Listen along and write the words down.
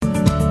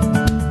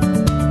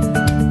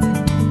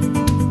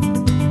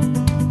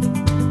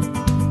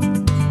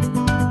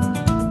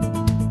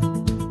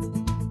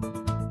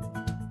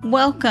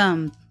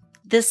Welcome.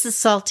 This is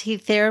Salty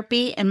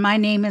Therapy, and my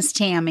name is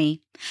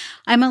Tammy.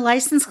 I'm a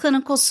licensed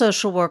clinical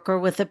social worker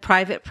with a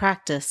private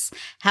practice.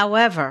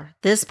 However,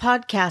 this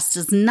podcast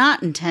is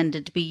not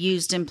intended to be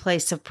used in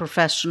place of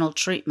professional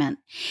treatment.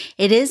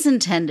 It is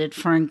intended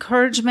for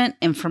encouragement,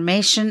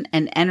 information,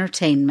 and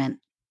entertainment.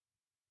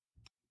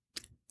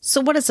 So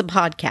what is a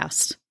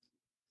podcast?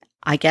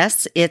 I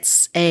guess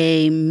it's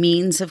a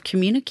means of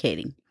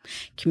communicating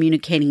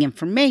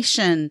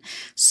information,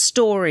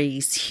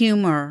 stories,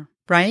 humor,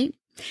 right?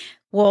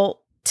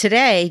 Well,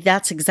 today,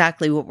 that's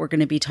exactly what we're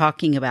going to be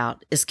talking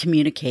about is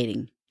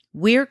communicating.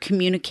 We're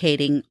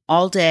communicating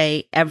all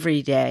day,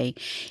 every day,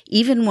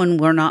 even when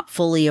we're not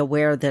fully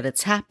aware that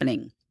it's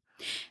happening.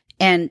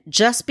 And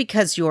just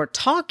because you're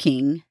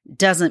talking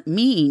doesn't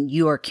mean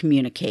you're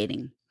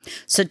communicating.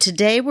 So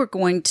today we're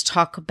going to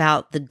talk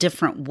about the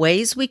different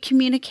ways we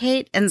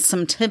communicate and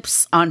some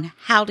tips on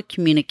how to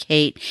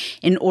communicate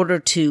in order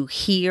to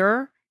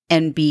hear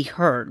and be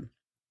heard.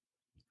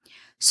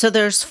 So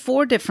there's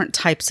 4 different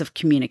types of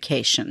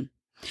communication.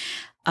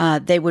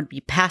 They would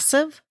be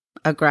passive,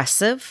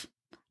 aggressive,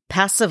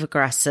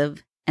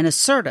 passive-aggressive, and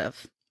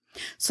assertive.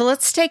 So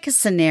let's take a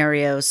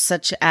scenario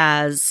such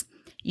as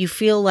you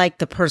feel like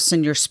the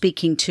person you're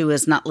speaking to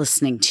is not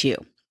listening to you.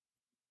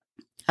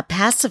 A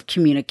passive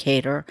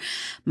communicator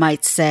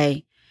might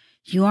say,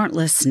 "You aren't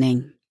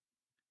listening."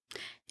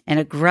 An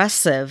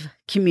aggressive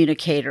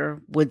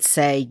communicator would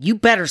say, "You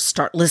better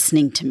start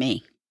listening to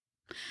me."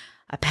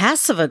 A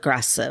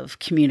passive-aggressive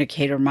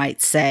communicator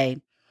might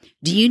say,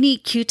 "Do you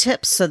need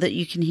Q-tips so that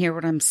you can hear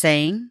what I'm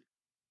saying?"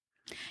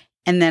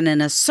 And then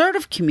an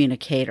assertive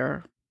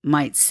communicator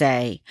might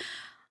say,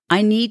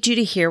 "I need you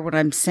to hear what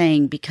I'm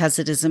saying because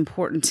it is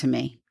important to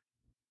me."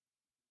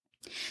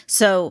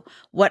 So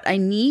what I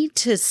need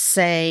to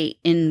say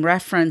in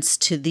reference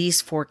to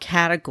these 4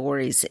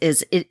 categories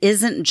is it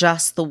isn't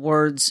just the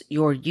words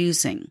you're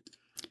using.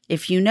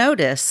 If you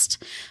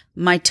noticed,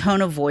 my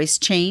tone of voice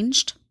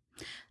changed.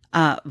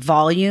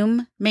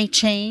 Volume may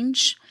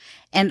change.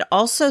 And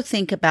also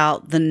think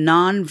about the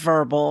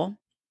nonverbal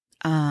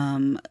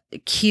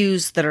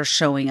cues that are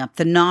showing up,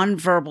 the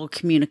nonverbal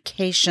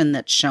communication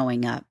that's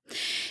showing up.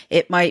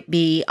 It might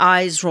be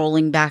eyes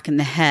rolling back in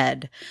the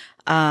head,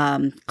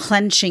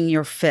 clenching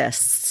your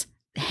fists,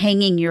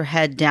 hanging your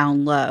head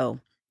down low,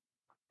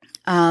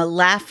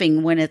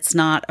 laughing when it's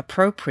not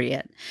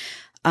appropriate,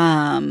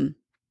 turning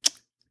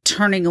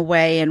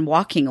away and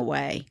walking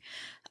away,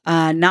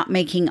 not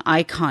making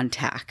eye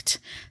contact,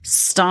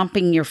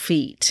 stomping your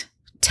feet,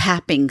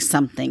 tapping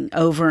something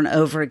over and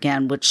over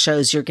again, which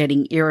shows you're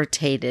getting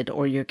irritated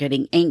or you're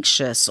getting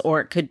anxious, or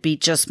it could be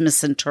just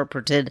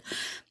misinterpreted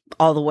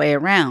all the way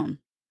around.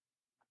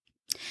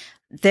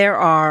 There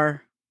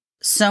are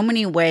so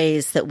many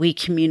ways that we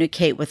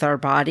communicate with our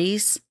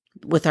bodies,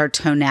 with our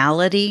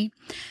tonality,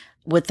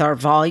 with our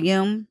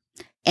volume,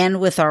 and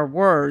with our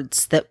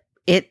words that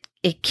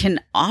it can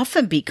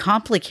often be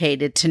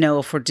complicated to know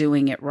if we're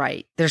doing it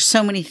right. There's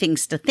so many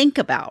things to think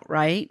about,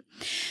 right?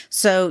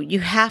 So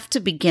you have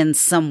to begin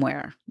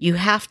somewhere. You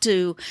have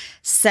to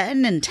set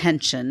an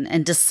intention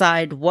and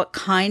decide what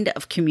kind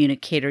of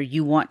communicator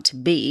you want to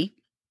be.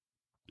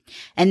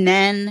 And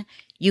then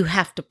you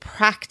have to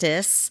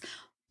practice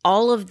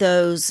all of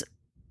those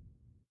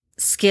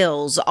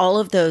skills, all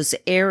of those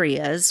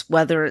areas,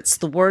 whether it's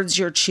the words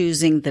you're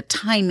choosing, the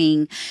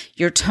timing,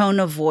 your tone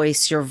of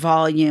voice, your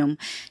volume.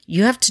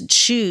 You have to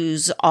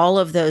choose all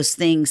of those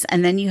things,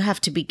 and then you have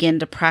to begin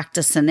to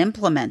practice and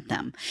implement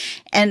them.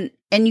 And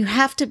you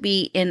have to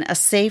be in a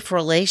safe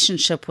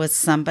relationship with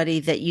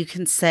somebody that you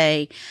can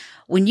say,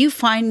 "When you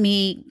find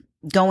me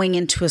going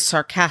into a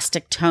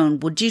sarcastic tone,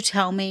 would you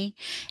tell me?"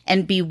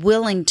 And be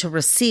willing to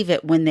receive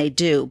it when they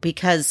do.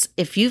 Because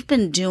if you've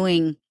been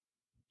doing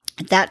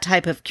that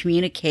type of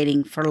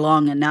communicating for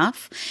long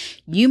enough,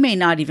 you may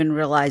not even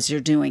realize you're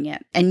doing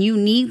it. And you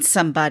need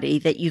somebody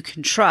that you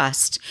can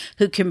trust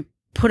who can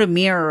put a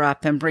mirror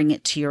up and bring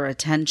it to your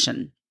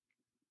attention.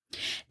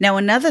 Now,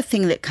 another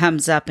thing that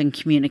comes up in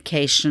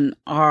communication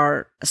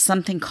are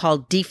something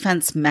called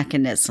defense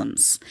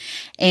mechanisms.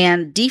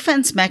 And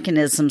defense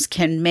mechanisms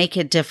can make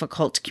it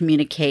difficult to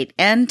communicate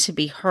and to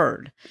be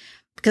heard,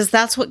 because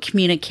that's what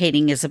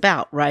communicating is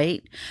about,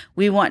 right?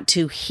 We want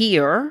to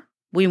hear.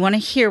 We want to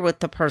hear what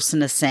the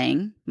person is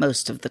saying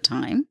most of the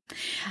time,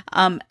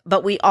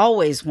 but we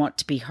always want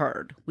to be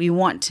heard. We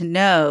want to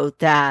know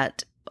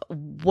that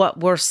what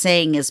we're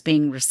saying is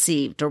being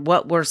received, or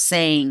what we're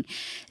saying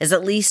is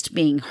at least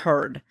being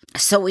heard.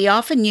 So we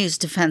often use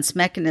defense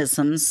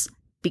mechanisms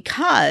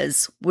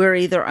because we're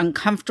either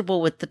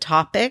uncomfortable with the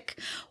topic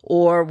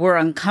or we're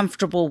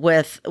uncomfortable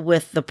with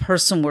the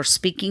person we're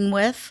speaking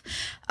with.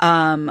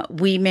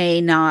 We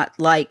may not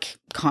like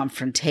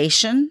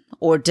confrontation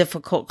or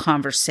difficult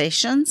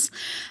conversations.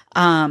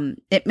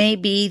 It may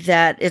be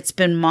that it's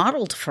been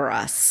modeled for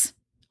us,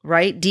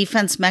 right?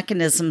 Defense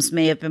mechanisms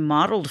may have been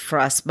modeled for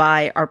us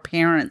by our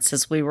parents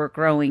as we were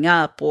growing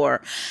up,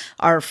 or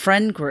our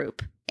friend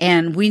group,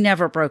 and we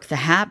never broke the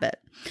habit.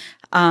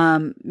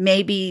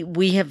 Maybe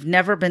we have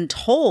never been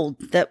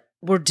told that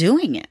we're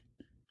doing it.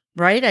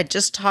 right? I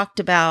just talked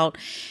about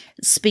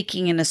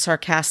speaking in a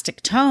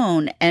sarcastic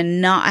tone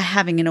and not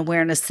having an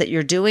awareness that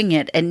you're doing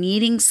it and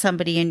needing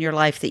somebody in your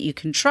life that you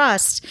can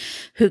trust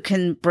who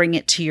can bring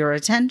it to your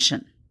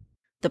attention.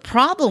 The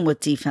problem with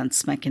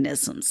defense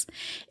mechanisms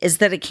is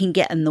that it can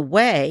get in the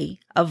way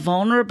of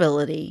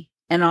vulnerability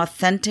and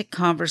authentic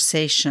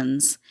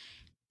conversations,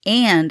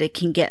 and it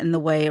can get in the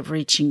way of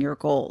reaching your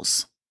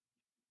goals.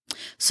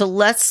 So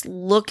let's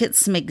look at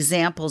some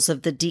examples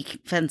of the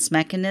defense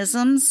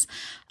mechanisms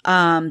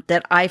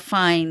that I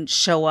find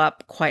show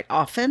up quite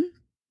often.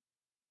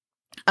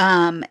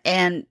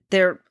 And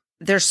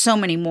there's so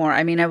many more.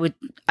 I mean,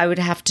 I would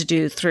have to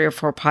do 3 or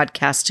 4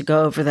 podcasts to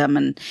go over them,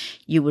 and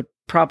you would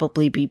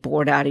probably be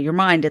bored out of your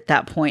mind at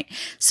that point.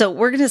 So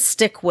we're going to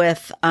stick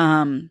with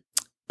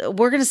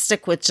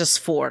just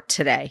 4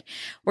 today.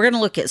 We're going to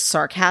look at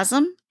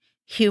sarcasm,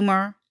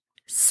 humor,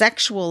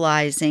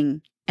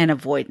 sexualizing, and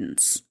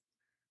avoidance.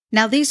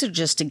 Now, these are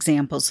just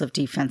examples of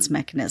defense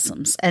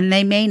mechanisms, and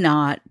they may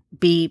not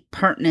be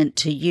pertinent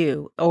to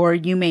you, or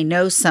you may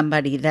know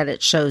somebody that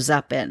it shows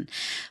up in.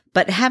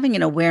 But having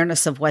an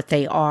awareness of what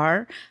they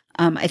are,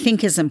 I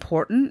think is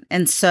important.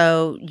 And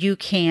so you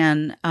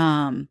can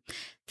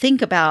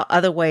think about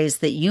other ways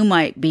that you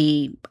might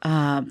be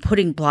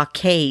putting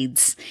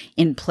blockades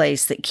in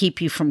place that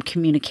keep you from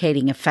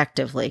communicating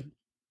effectively.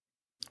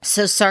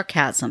 So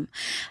sarcasm.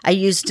 I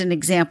used an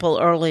example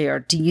earlier.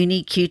 Do you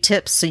need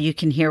Q-tips so you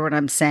can hear what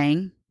I'm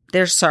saying?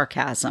 There's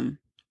sarcasm,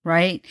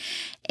 right?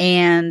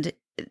 And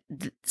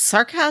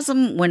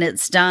sarcasm, when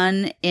it's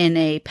done in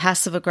a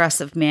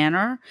passive-aggressive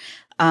manner,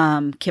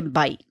 can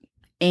bite.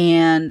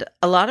 And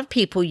a lot of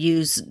people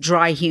use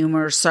dry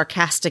humor,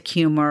 sarcastic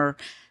humor,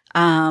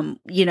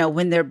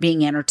 when they're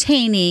being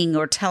entertaining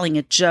or telling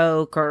a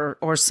joke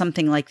or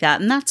something like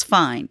that. And that's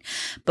fine.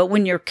 But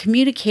when you're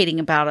communicating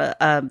about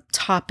a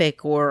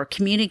topic or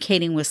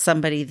communicating with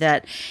somebody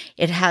that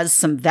it has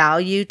some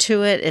value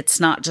to it, it's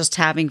not just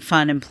having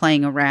fun and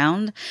playing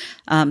around.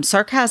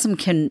 Sarcasm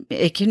can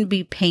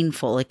be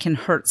painful. It can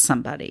hurt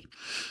somebody.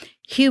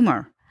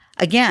 Humor.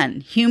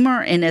 Again,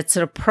 humor in its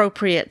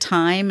appropriate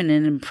time and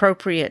an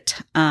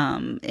appropriate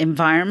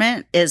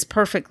environment is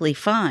perfectly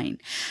fine.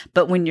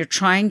 But when you're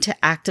trying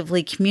to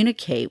actively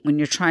communicate, when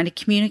you're trying to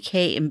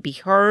communicate and be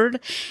heard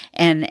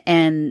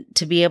and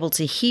to be able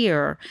to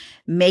hear,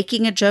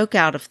 making a joke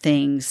out of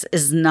things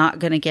is not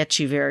going to get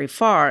you very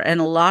far. And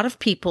a lot of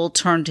people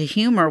turn to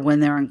humor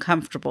when they're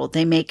uncomfortable.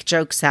 They make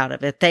jokes out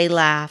of it. They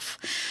laugh.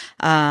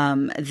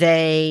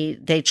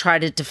 They try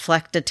to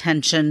deflect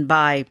attention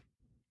by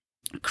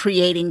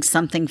creating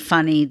something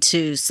funny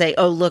to say,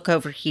 oh, look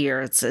over here.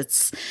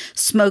 It's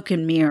smoke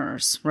and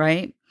mirrors,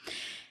 right?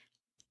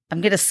 I'm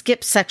going to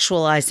skip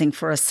sexualizing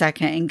for a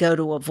second and go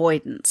to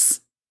avoidance.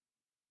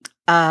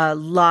 A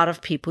lot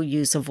of people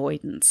use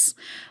avoidance.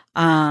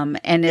 And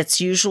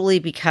it's usually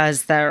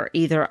because they're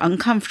either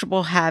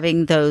uncomfortable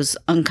having those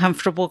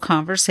uncomfortable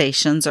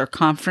conversations or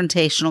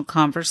confrontational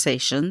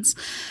conversations,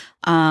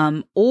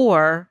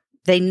 or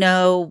they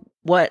know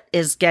what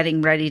is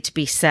getting ready to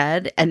be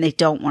said, and they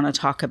don't want to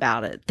talk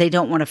about it. They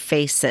don't want to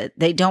face it.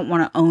 They don't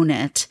want to own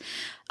it.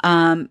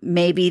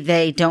 Maybe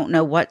they don't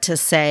know what to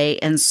say,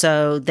 and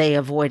so they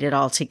avoid it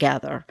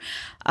altogether.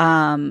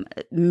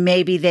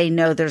 Maybe they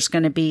know there's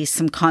going to be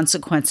some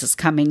consequences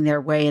coming their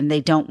way, and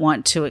they don't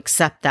want to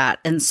accept that,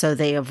 and so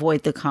they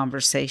avoid the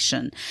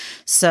conversation.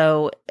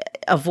 So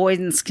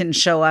avoidance can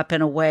show up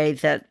in a way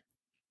that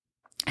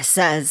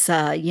says,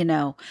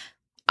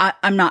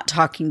 I'm not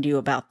talking to you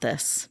about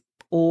this.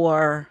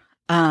 Or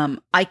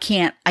I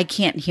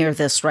can't hear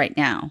this right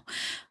now.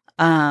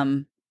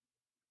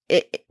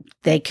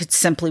 They could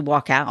simply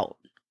walk out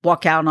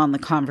on the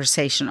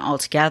conversation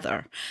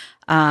altogether.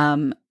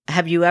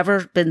 Have you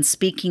ever been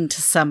speaking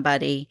to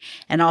somebody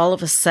and all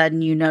of a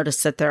sudden you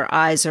notice that their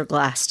eyes are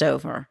glassed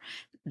over?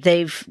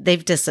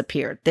 They've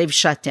disappeared. They've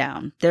shut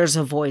down. There's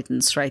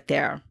avoidance right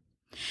there.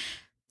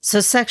 So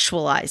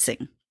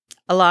sexualizing.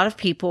 A lot of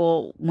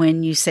people,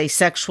 when you say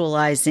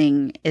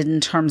sexualizing in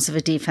terms of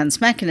a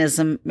defense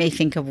mechanism, may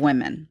think of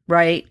women,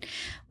 right?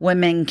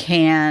 Women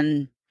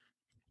can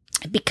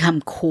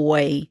become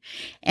coy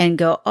and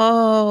go,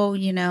 oh,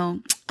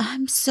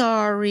 I'm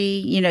sorry,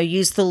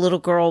 use the little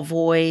girl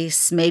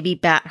voice, maybe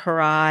bat her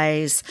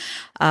eyes,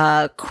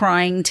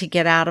 crying to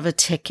get out of a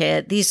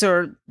ticket. These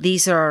are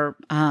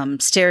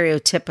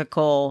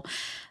stereotypical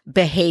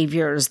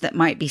behaviors that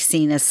might be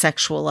seen as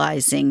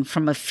sexualizing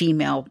from a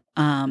female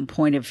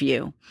point of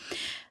view.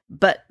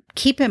 But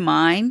keep in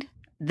mind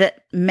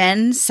that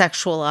men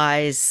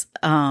sexualize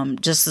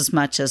just as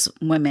much as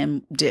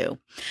women do.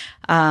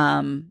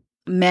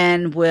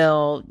 Men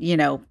will,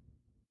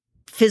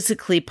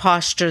 physically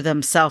posture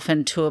themselves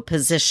into a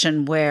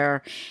position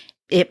where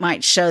it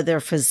might show their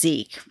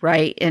physique,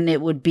 right? And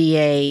it would be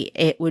a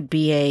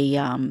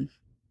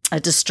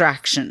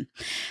distraction.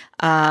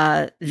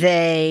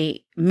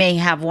 They may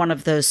have one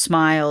of those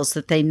smiles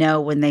that they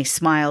know when they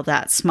smile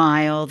that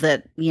smile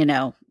that,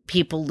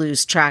 people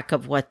lose track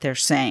of what they're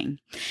saying,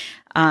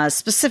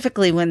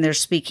 specifically when they're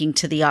speaking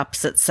to the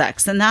opposite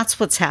sex. And that's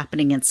what's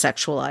happening in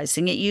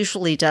sexualizing. It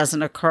usually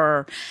doesn't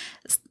occur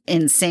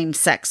in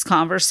same-sex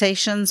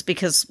conversations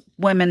because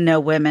women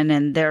know women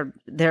and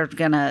they're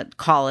going to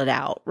call it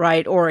out,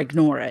 right? Or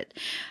ignore it.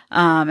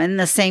 And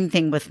the same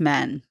thing with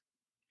men.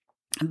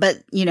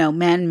 But,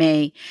 men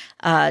may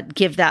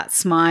give that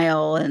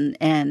smile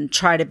and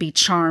try to be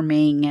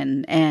charming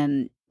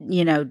and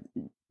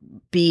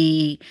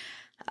be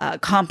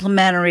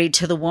complimentary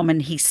to the woman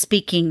he's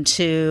speaking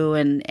to.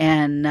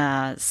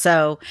 And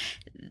so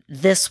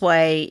this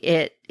way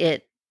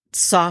it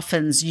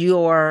softens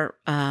your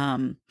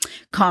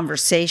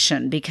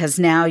conversation, because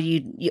now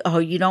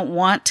you don't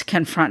want to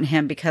confront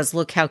him because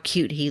look how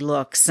cute he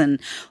looks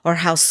or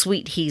how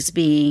sweet he's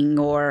being,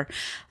 or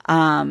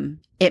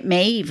it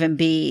may even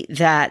be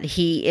that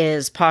he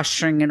is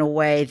posturing in a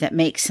way that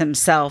makes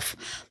himself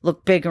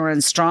look bigger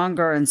and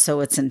stronger, and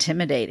so it's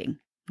intimidating,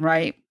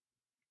 right?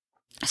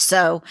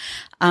 So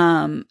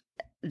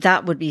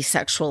that would be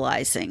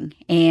sexualizing.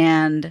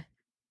 And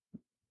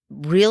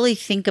really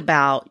think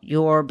about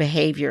your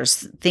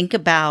behaviors. Think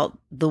about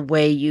the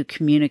way you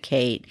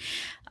communicate.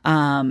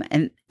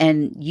 And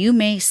you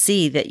may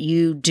see that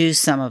you do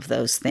some of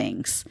those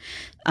things.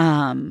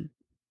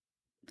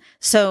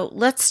 So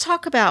let's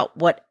talk about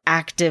what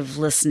active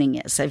listening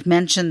is. I've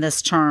mentioned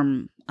this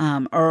term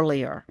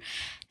earlier.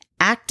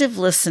 Active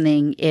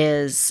listening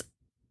is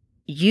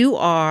you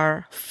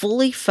are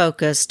fully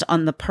focused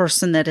on the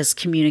person that is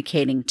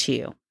communicating to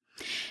you.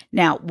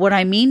 Now, what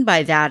I mean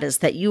by that is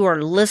that you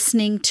are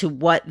listening to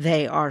what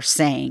they are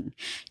saying,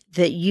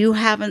 that you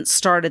haven't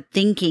started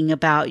thinking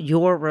about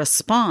your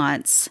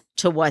response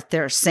to what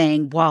they're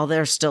saying while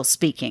they're still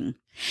speaking.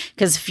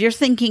 Because if you're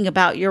thinking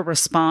about your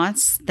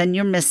response, then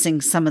you're missing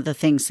some of the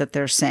things that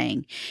they're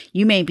saying.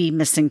 You may be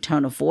missing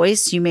tone of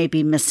voice. You may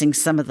be missing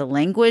some of the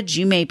language.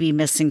 You may be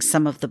missing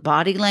some of the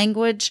body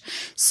language.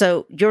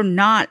 So you're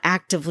not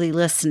actively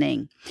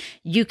listening.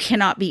 You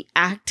cannot be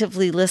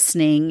actively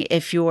listening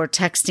if you're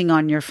texting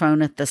on your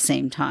phone at the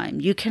same time.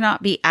 You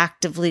cannot be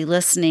actively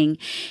listening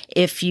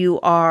if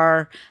you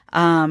are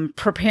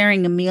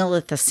preparing a meal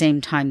at the same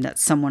time that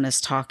someone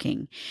is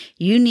talking.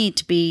 You need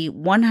to be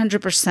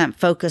 100%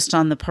 focused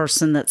on the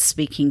person that's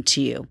speaking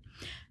to you,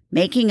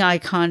 making eye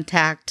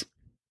contact,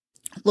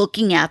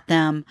 looking at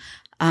them,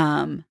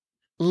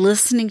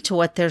 listening to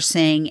what they're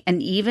saying,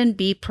 and even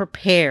be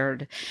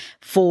prepared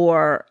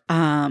for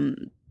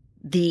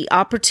the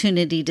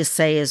opportunity to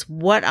say is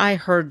what I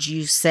heard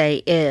you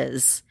say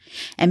is,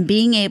 and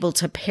being able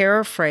to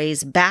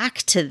paraphrase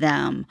back to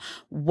them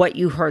what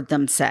you heard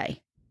them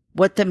say,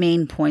 what the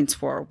main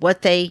points were,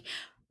 what they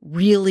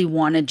really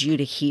wanted you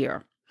to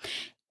hear.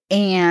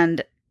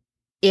 And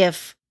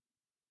if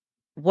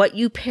what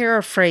you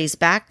paraphrase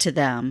back to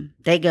them,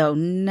 they go,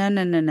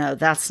 no,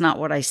 that's not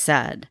what I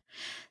said.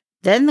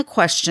 Then the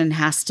question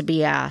has to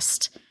be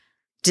asked,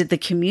 did the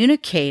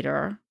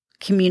communicator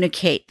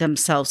communicate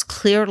themselves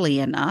clearly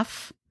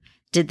enough?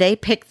 Did they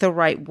pick the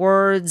right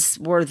words?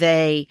 Did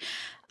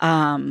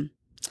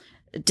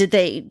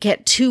they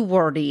get too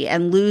wordy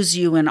and lose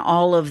you in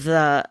all of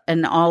the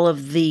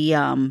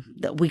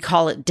we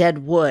call it dead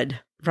wood,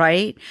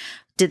 right?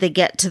 Did they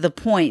get to the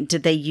point?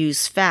 Did they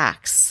use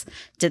facts?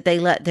 Did they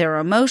let their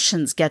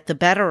emotions get the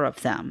better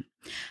of them?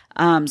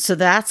 So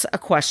that's a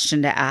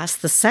question to ask.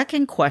 The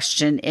second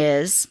question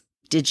is,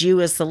 did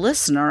you as the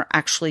listener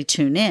actually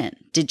tune in?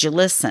 Did you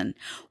listen?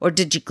 Or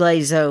did you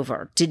glaze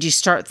over? Did you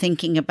start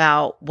thinking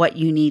about what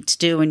you need to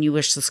do and you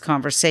wish this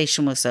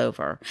conversation was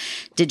over?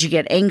 Did you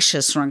get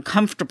anxious or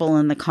uncomfortable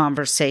in the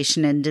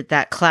conversation, and did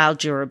that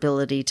cloud your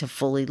ability to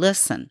fully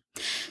listen?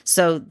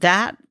 So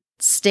that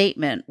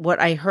statement, what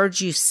I heard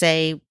you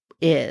say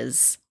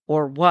is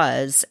or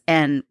was,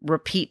 and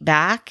repeat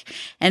back.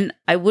 And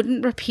I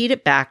wouldn't repeat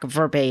it back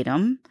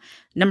verbatim.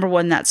 Number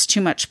one, that's too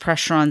much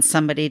pressure on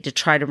somebody to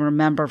try to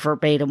remember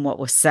verbatim what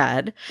was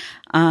said.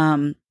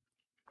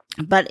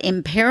 But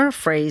in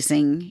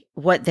paraphrasing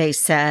what they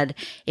said,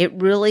 it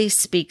really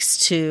speaks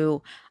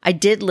to, I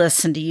did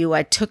listen to you,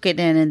 I took it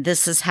in, and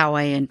this is how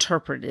I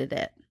interpreted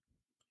it,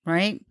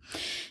 right?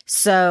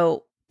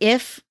 So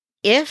if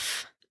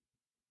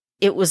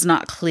it was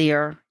not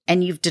clear,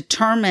 and you've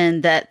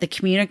determined that the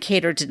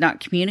communicator did not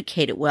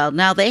communicate it well,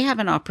 now they have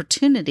an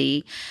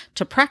opportunity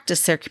to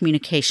practice their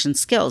communication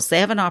skills. They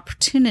have an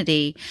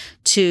opportunity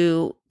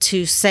to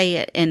say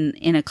it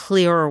in a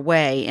clearer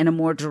way, in a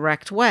more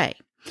direct way.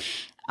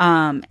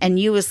 And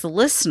you as the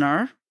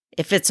listener,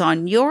 if it's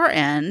on your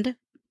end,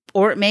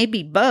 or it may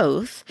be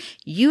both,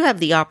 you have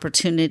the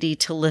opportunity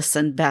to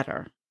listen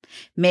better.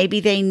 Maybe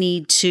they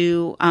need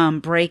to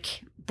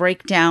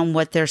break down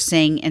what they're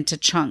saying into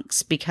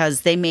chunks,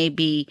 because they may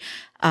be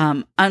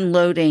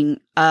unloading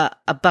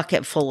a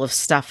bucket full of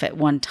stuff at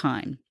one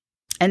time.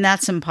 And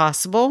that's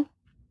impossible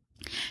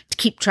to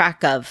keep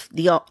track of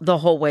the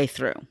whole way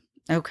through.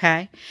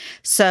 Okay.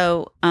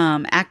 So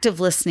active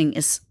listening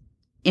is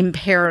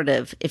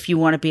imperative if you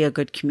want to be a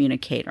good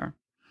communicator.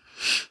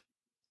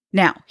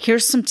 Now,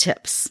 here's some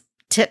tips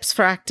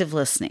for active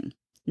listening.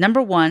 Number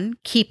one,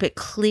 keep it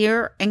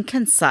clear and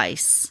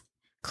concise.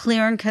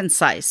 Clear and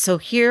concise. So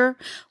here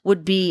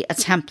would be a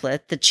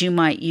template that you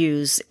might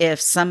use if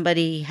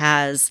somebody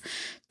has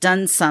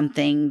done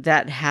something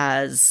that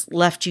has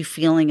left you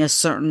feeling a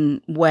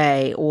certain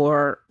way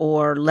or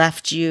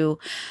left you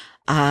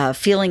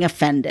feeling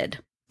offended,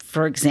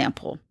 for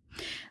example.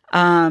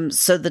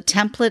 So the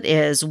template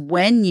is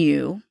when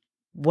you,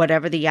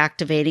 whatever the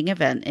activating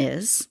event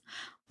is,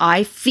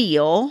 I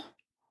feel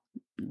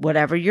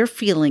whatever your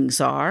feelings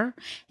are.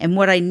 And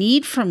what I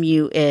need from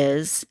you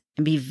is,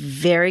 and be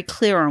very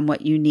clear on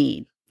what you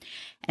need.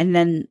 And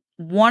then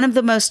one of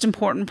the most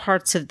important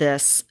parts of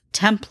this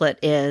template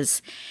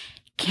is,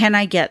 can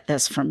I get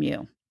this from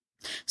you?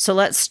 So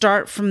let's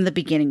start from the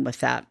beginning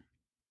with that.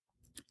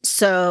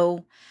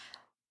 So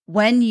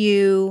when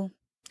you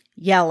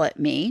yell at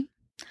me,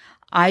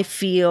 I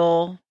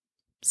feel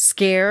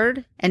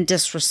scared and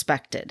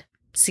disrespected.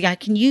 See, I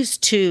can use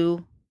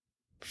two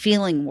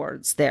feeling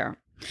words there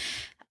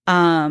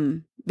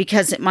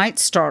because it might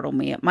startle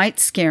me. It might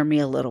scare me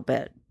a little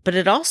bit, but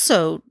it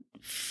also,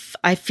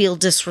 I feel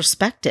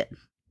disrespected.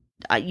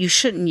 You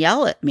shouldn't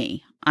yell at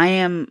me. I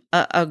am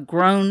a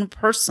grown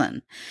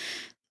person.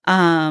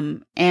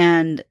 And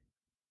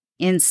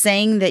in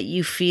saying that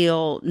you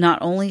feel not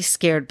only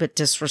scared but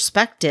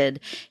disrespected,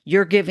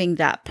 you're giving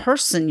that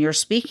person you're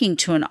speaking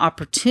to an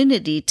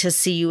opportunity to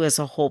see you as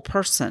a whole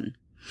person.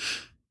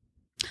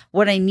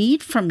 What I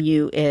need from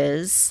you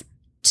is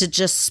to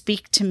just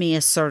speak to me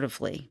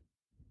assertively.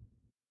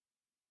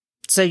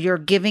 So you're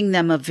giving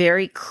them a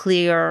very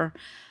clear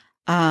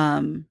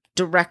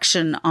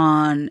direction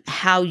on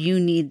how you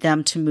need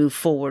them to move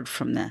forward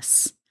from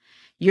this.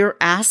 You're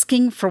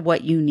asking for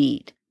what you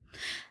need.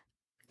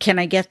 Can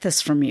I get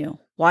this from you?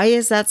 Why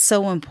is that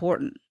so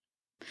important?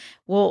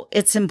 Well,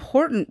 it's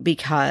important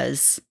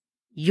because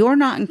you're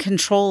not in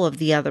control of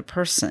the other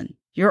person.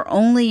 You're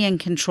only in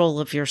control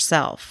of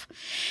yourself.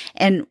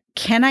 And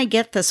can I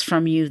get this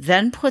from you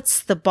then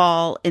puts the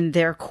ball in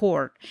their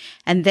court,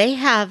 and they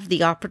have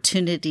the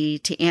opportunity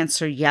to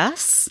answer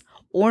yes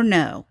or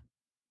no.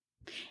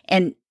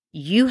 And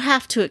you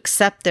have to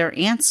accept their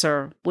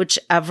answer,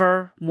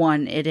 whichever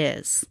one it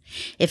is.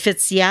 If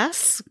it's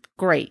yes,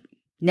 great.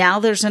 Now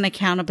there's an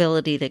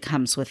accountability that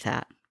comes with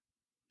that.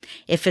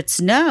 If it's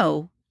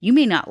no, you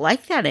may not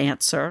like that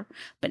answer,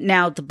 but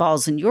now the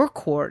ball's in your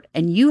court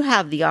and you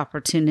have the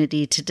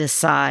opportunity to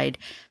decide,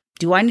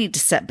 do I need to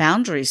set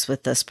boundaries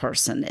with this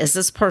person? Is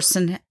this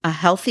person a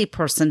healthy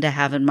person to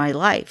have in my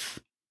life?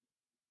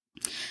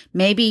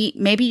 Maybe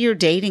you're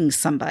dating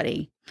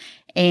somebody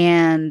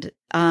and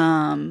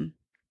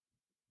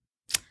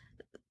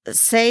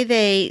say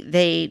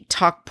they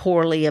talk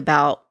poorly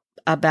about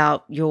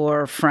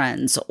your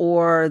friends,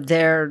 or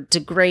they're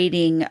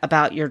degrading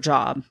about your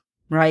job,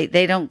 right?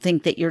 They don't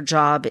think that your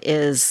job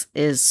is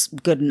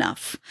good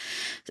enough.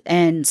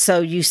 And so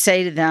you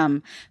say to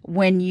them,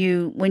 when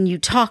you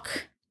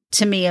talk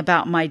to me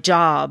about my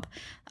job,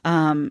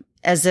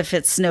 as if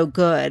it's no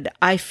good,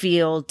 I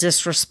feel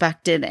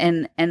disrespected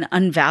and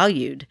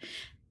unvalued.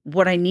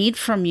 What I need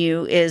from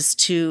you is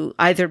to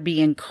either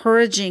be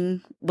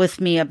encouraging with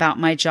me about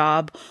my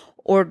job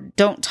or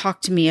don't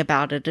talk to me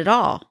about it at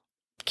all.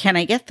 Can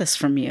I get this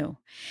from you?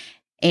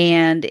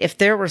 And if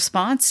their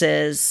response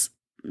is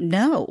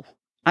no,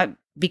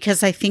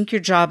 because I think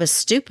your job is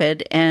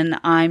stupid and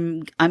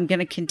I'm going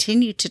to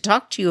continue to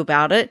talk to you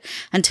about it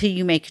until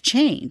you make a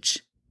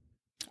change.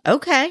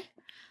 Okay.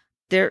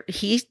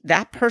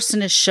 That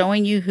person is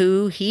showing you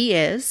who he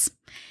is.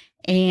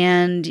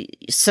 And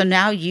so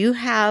now you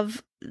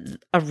have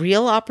a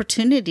real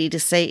opportunity to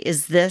say,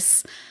 is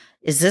this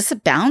a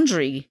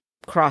boundary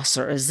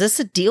crosser? Is this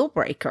a deal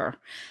breaker?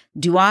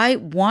 Do I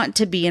want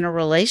to be in a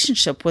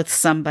relationship with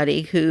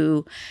somebody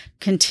who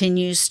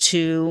continues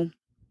to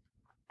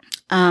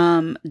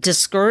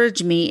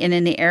discourage me in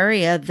an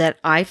area that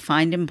I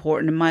find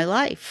important in my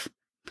life?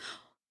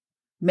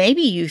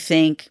 Maybe you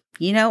think,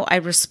 I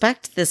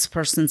respect this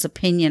person's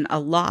opinion a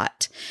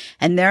lot,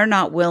 and they're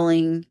not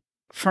willing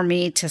for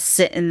me to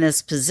sit in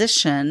this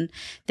position.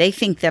 They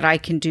think that I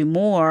can do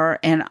more,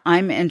 and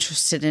I'm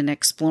interested in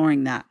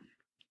exploring that.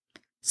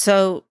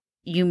 So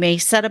you may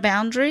set a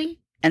boundary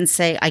and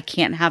say, I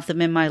can't have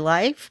them in my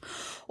life,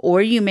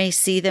 or you may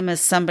see them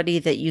as somebody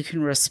that you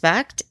can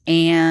respect,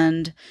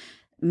 and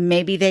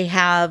maybe they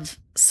have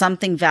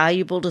something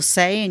valuable to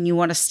say and you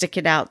want to stick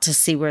it out to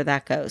see where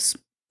that goes.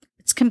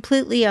 It's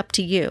completely up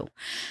to you.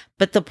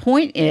 But the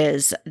point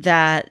is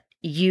that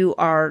you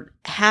are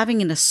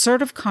having an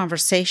assertive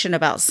conversation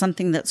about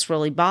something that's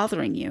really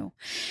bothering you.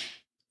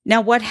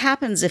 Now, what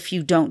happens if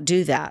you don't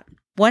do that?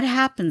 What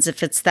happens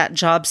if it's that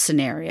job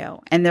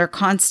scenario and they're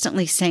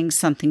constantly saying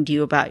something to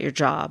you about your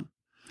job?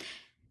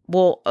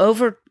 Well,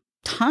 over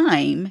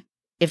time,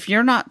 if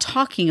you're not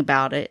talking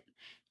about it,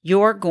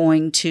 you're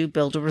going to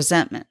build a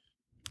resentment.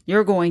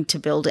 You're going to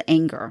build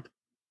anger.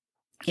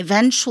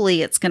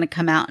 Eventually, it's going to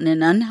come out in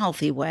an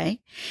unhealthy way,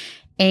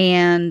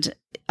 and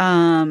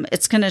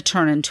it's going to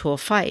turn into a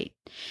fight.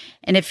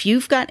 And if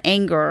you've got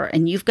anger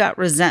and you've got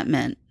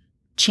resentment,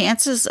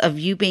 chances of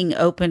you being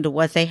open to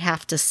what they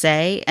have to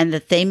say and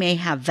that they may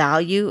have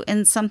value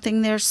in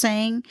something they're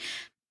saying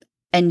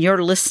and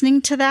you're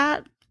listening to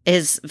that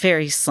is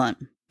very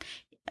slim.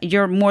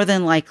 You're more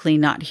than likely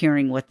not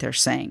hearing what they're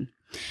saying.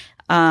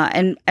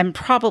 And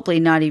probably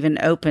not even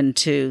open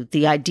to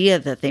the idea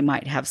that they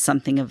might have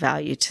something of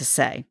value to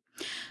say.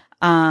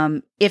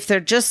 If they're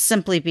just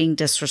simply being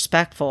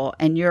disrespectful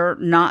and you're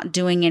not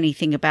doing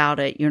anything about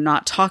it, you're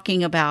not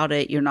talking about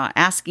it, you're not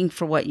asking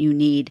for what you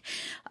need,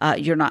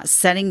 you're not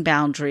setting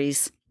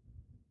boundaries,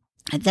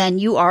 then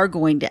you are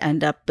going to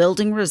end up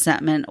building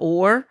resentment,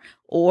 or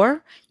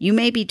you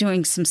may be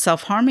doing some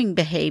self-harming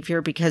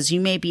behavior because you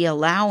may be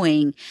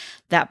allowing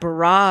that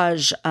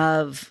barrage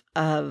of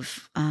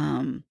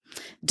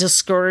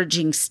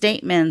discouraging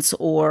statements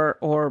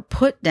or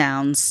put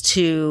downs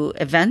to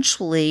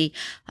eventually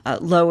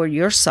lower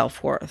your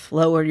self-worth,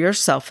 lower your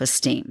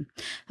self-esteem,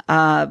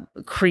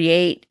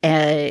 create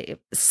a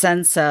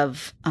sense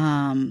of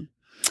not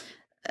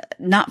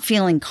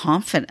feeling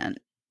confident,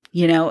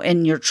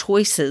 in your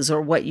choices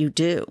or what you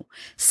do,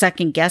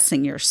 second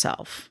guessing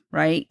yourself,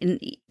 right? And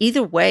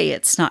either way,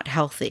 it's not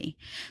healthy.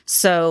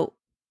 So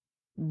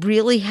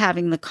really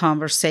having the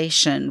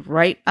conversation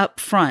right up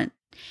front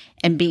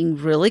and being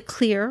really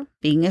clear,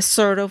 being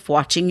assertive,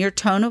 watching your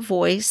tone of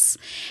voice,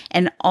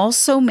 and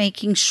also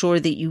making sure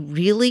that you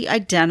really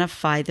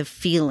identify the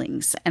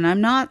feelings. And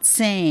I'm not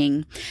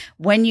saying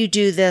when you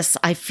do this,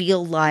 I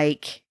feel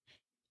like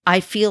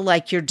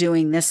you're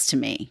doing this to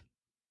me.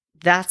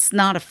 That's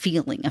not a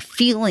feeling. A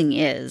feeling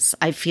is,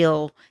 I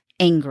feel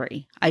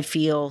angry. I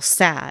feel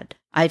sad.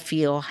 I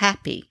feel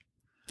happy.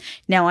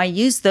 Now, I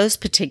use those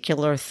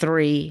particular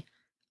three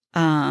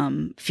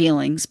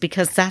feelings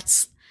because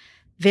that's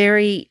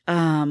very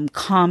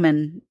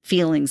common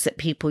feelings that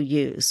people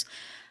use.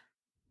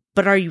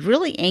 But are you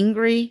really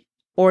angry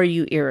or are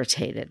you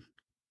irritated?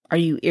 Are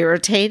you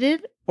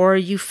irritated or are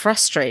you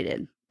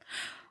frustrated?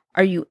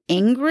 Are you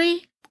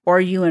angry or are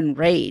you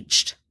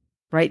enraged?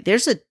 Right?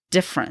 There's a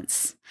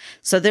difference.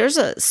 So there's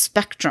a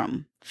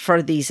spectrum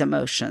for these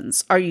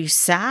emotions. Are you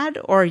sad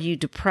or are you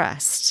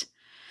depressed?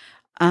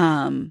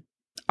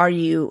 Are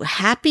you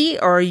happy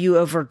or are you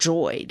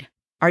overjoyed?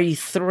 Are you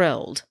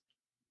thrilled?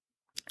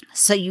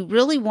 So you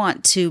really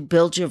want to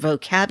build your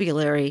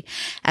vocabulary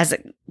as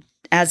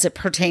it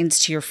pertains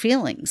to your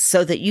feelings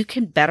so that you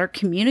can better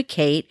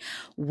communicate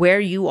where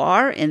you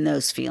are in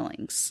those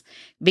feelings.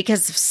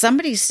 Because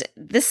if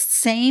this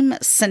same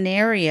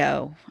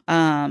scenario,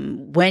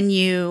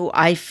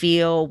 I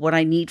feel what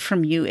I need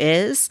from you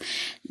is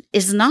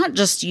not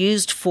just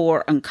used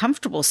for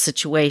uncomfortable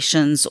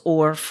situations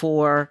or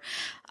for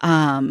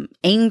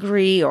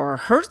angry or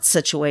hurt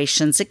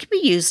situations. It can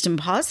be used in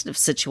positive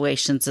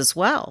situations as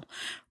well,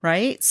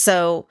 right?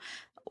 So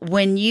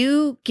when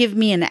you give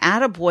me an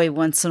attaboy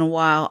once in a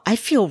while, I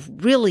feel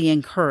really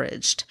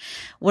encouraged.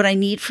 What I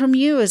need from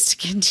you is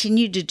to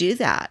continue to do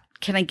that.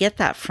 Can I get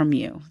that from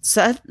you?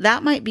 So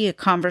that might be a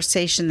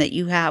conversation that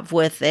you have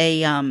with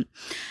a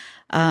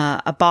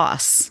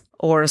boss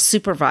or a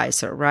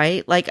supervisor,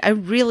 right? Like, I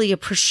really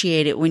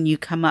appreciate it when you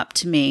come up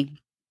to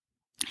me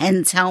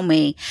and tell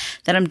me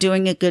that I'm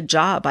doing a good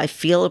job. I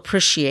feel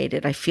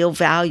appreciated. I feel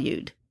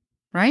valued,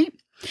 right?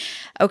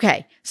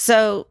 Okay.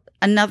 So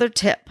another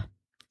tip,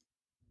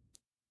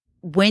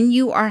 when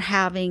you are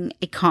having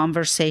a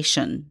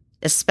conversation,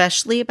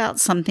 especially about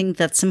something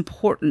that's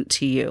important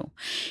to you,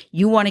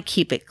 you want to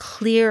keep it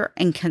clear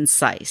and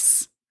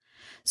concise.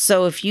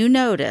 So if you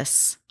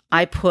notice,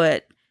 I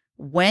put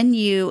when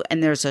you,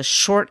 and there's a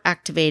short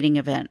activating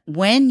event,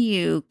 when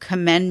you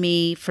commend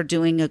me for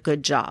doing a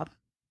good job.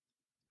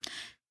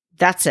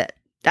 That's it.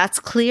 That's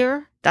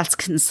clear. That's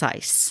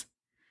concise.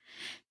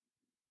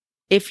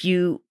 If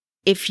you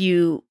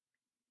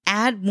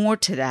add more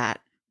to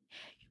that,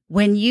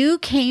 when you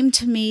came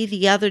to me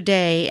the other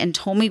day and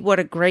told me what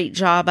a great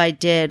job I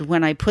did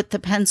when I put the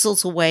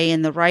pencils away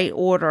in the right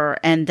order,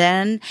 and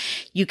then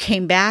you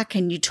came back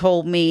and you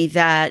told me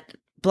that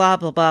blah,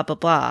 blah, blah, blah,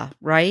 blah,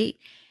 right?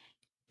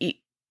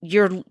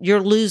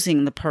 You're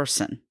losing the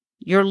person.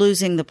 You're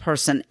losing the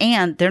person,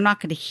 and they're not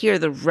going to hear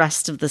the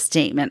rest of the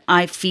statement,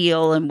 I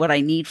feel, and what I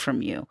need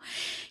from you.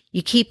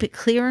 You keep it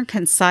clear and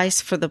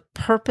concise for the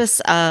purpose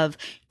of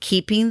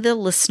keeping the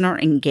listener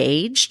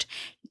engaged,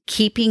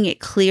 keeping it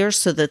clear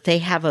so that they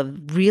have a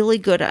really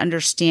good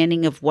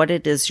understanding of what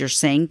it is you're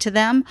saying to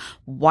them,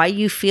 why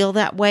you feel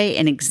that way,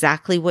 and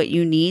exactly what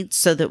you need,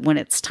 so that when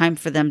it's time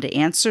for them to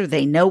answer,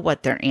 they know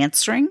what they're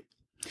answering.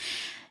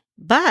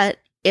 But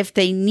if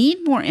they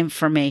need more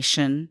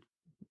information,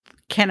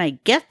 can I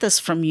get this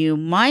from you,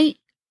 might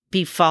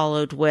be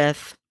followed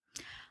with,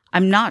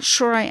 I'm not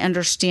sure I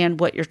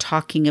understand what you're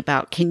talking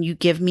about. Can you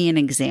give me an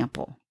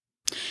example?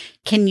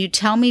 Can you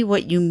tell me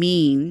what you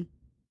mean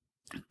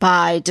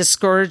by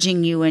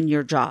discouraging you in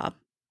your job?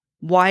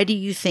 Why do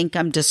you think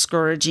I'm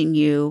discouraging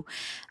you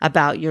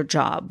about your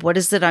job? What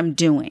is it I'm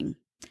doing?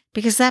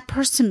 Because that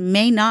person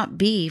may not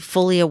be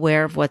fully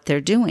aware of what they're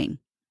doing,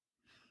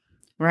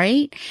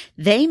 right?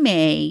 They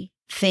may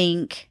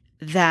think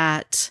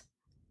that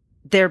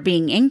they're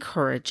being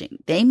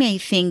encouraging. They may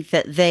think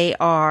that they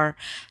are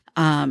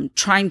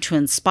trying to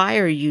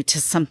inspire you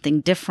to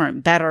something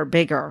different, better,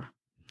 bigger.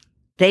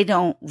 They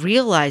don't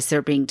realize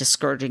they're being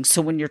discouraging.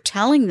 So when you're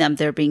telling them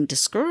they're being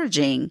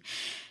discouraging,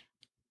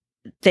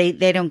 they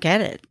don't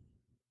get it.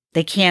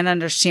 They can't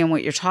understand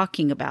what you're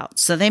talking about.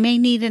 So they may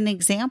need an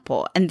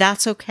example, and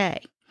that's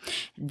okay.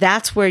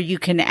 That's where you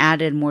can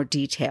add in more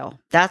detail.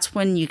 That's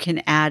when you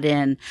can add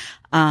in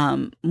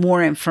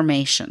more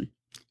information.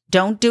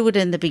 Don't do it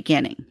in the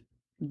beginning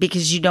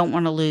because you don't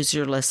want to lose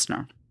your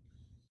listener.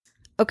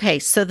 Okay,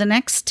 so the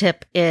next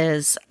tip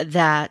is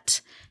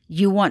that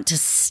you want to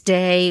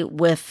stay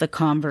with the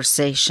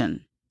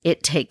conversation.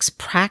 It takes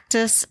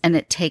practice and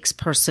it takes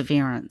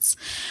perseverance.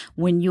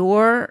 When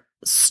you're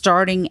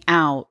starting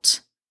out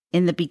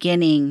in the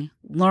beginning,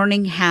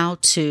 learning how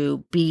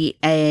to be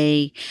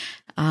a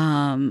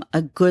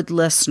good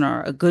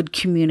listener, a good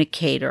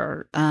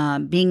communicator,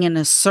 being an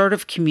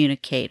assertive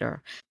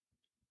communicator,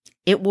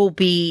 it will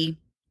be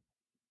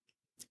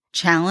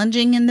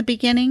challenging in the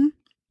beginning.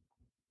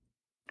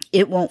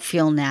 It won't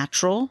feel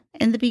natural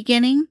in the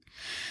beginning.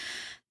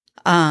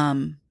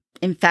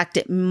 In fact,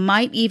 it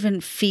might even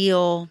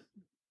feel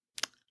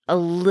a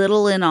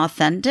little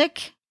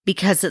inauthentic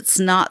because it's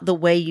not the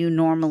way you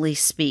normally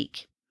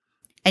speak.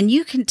 And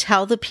you can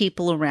tell the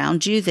people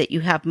around you that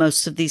you have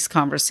most of these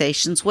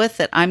conversations with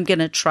that I'm going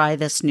to try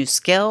this new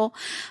skill.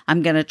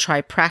 I'm going to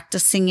try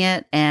practicing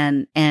it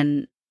and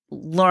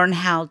learn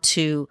how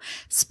to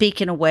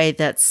speak in a way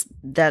that's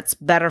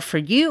better for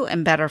you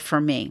and better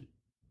for me.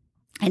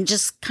 And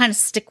just kind of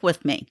stick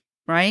with me,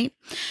 right?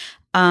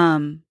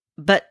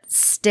 But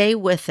stay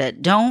with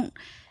it. Don't,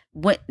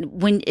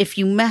 if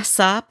you mess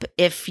up,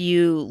 if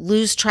you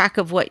lose track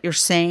of what you're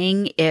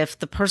saying, if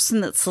the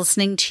person that's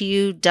listening to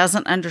you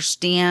doesn't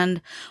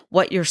understand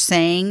what you're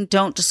saying,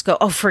 don't just go,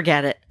 oh,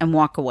 forget it, and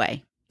walk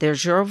away.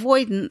 There's your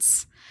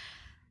avoidance.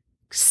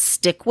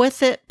 Stick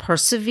with it,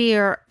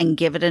 persevere, and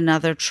give it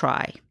another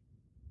try.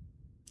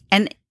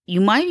 And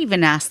you might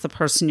even ask the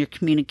person you're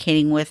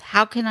communicating with,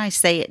 how can I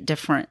say it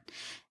different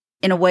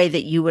in a way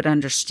that you would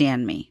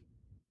understand me,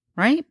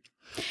 right?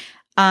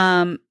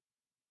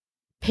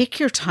 Pick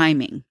your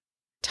timing.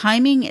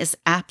 Timing is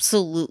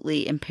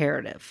absolutely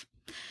imperative.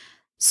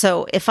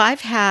 So if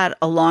I've had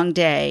a long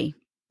day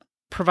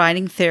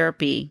providing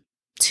therapy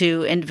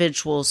to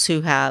individuals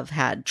who have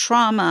had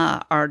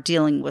trauma, are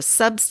dealing with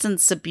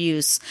substance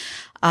abuse,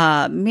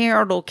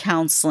 marital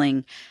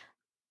counseling,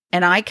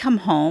 and I come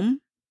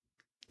home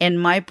and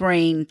my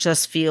brain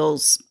just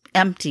feels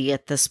empty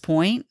at this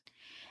point,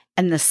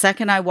 and the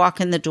second I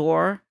walk in the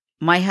door,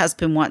 my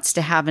husband wants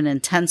to have an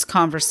intense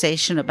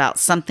conversation about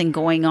something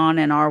going on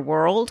in our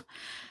world,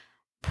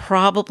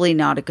 probably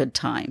not a good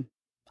time.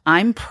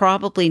 I'm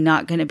probably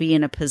not going to be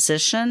in a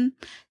position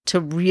to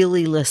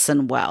really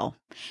listen well.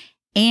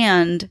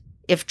 And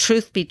if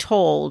truth be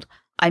told,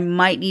 I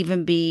might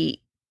even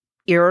be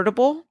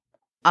irritable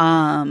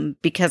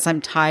because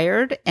I'm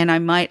tired, and I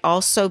might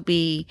also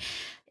be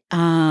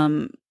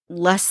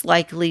less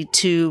likely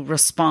to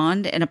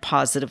respond in a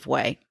positive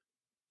way.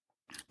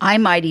 I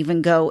might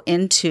even go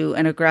into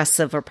an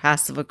aggressive or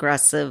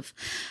passive-aggressive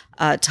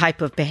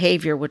type of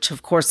behavior, which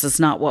of course is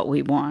not what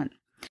we want.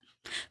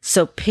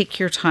 So pick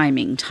your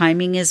timing.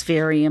 Timing is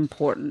very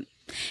important.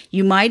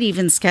 You might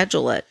even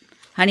schedule it.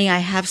 Honey, I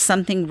have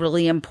something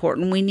really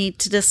important we need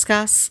to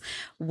discuss.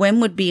 When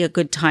would be a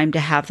good time to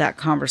have that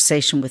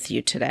conversation with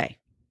you today?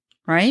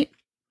 Right?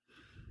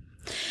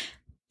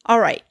 All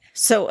right.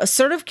 So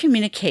assertive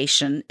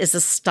communication is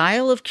a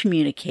style of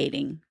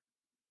communicating.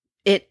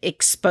 It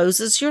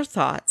exposes your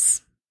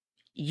thoughts.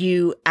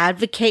 You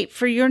advocate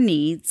for your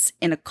needs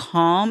in a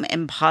calm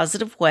and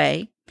positive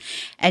way,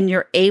 and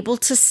you're able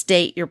to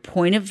state your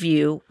point of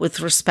view with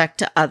respect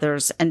to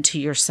others and to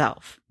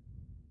yourself.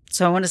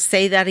 So I want to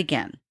say that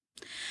again.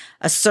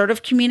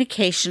 Assertive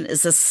communication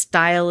is a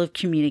style of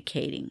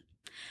communicating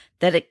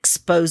that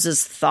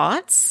exposes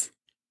thoughts,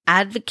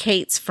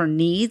 advocates for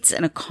needs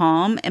in a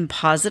calm and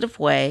positive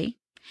way,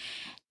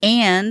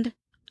 and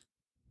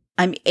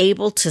I'm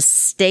able to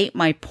state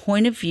my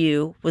point of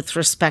view with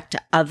respect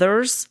to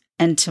others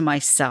and to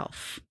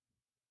myself.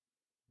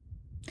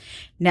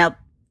 Now,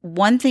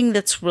 one thing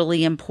that's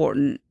really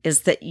important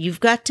is that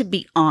you've got to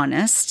be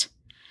honest,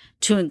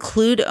 to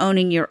include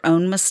owning your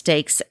own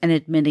mistakes and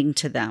admitting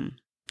to them.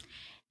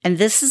 And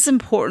this is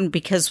important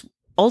because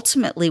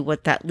ultimately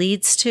what that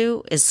leads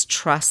to is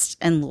trust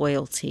and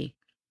loyalty.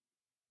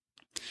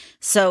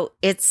 So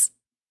it's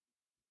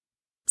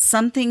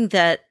something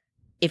that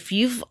if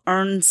you've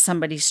earned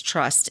somebody's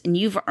trust and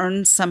you've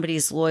earned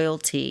somebody's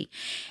loyalty,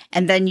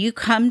 and then you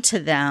come to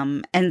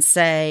them and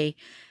say,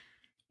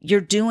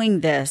 you're doing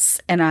this,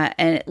 and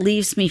it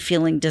leaves me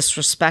feeling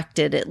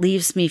disrespected, it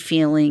leaves me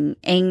feeling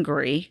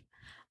angry,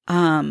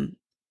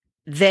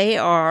 they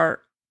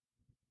are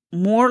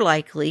more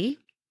likely,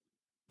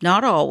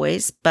 not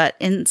always, but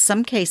in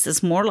some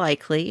cases more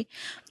likely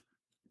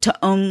to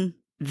own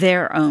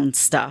their own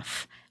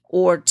stuff,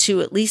 or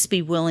to at least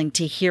be willing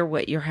to hear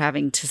what you're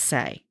having to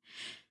say.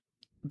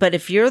 But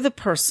if you're the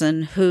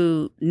person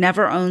who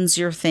never owns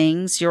your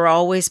things, you're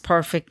always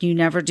perfect, you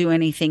never do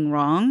anything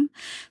wrong,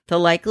 the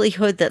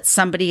likelihood that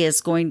somebody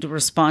is going to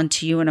respond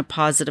to you in a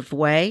positive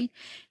way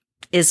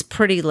is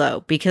pretty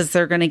low because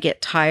they're going to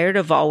get tired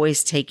of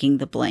always taking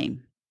the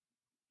blame.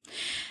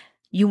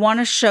 You want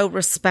to show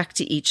respect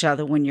to each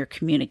other when you're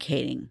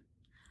communicating.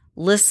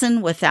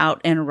 Listen without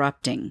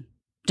interrupting.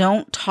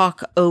 Don't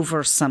talk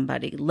over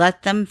somebody.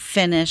 Let them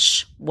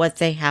finish what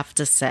they have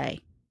to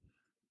say.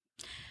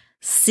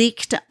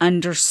 Seek to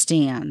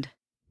understand.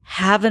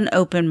 Have an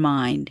open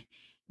mind.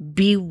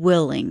 Be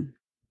willing.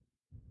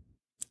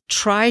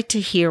 Try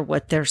to hear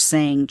what they're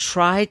saying.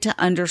 Try to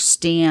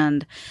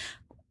understand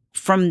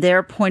from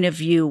their point of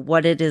view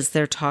what it is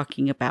they're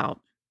talking about.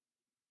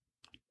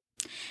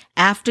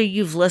 After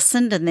you've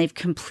listened and they've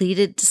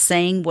completed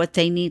saying what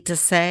they need to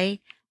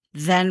say,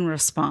 then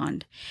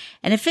respond.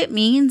 And if it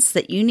means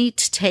that you need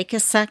to take a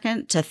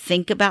second to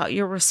think about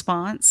your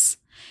response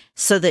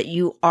so that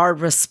you are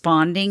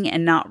responding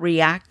and not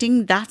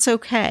reacting, that's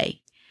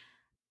okay.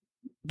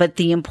 But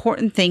the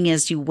important thing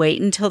is you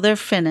wait until they're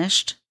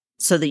finished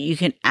so that you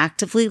can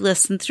actively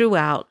listen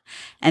throughout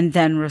and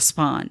then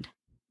respond.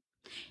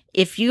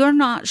 If you're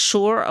not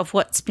sure of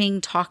what's being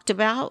talked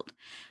about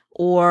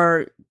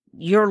or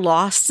you're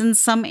lost in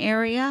some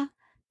area,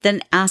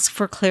 then ask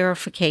for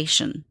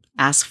clarification.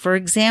 Ask for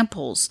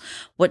examples.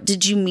 What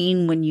did you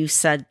mean when you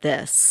said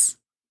this?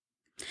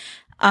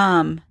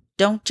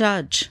 Don't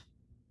judge.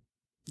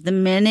 The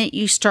minute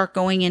you start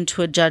going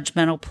into a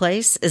judgmental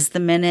place is the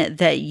minute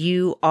that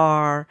you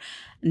are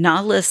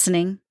not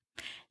listening,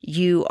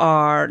 you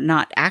are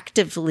not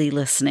actively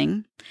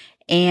listening,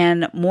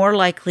 and more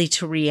likely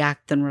to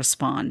react than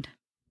respond.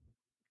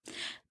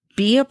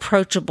 Be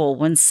approachable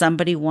when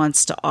somebody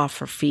wants to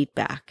offer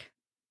feedback.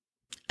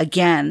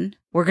 Again,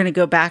 we're going to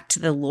go back to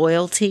the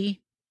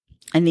loyalty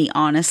and the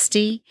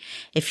honesty.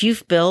 If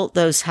you've built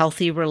those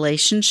healthy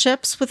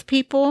relationships with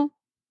people,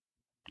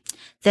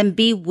 then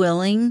be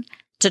willing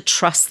to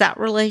trust that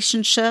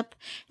relationship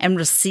and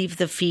receive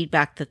the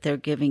feedback that they're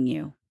giving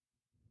you.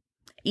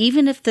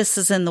 Even if this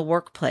is in the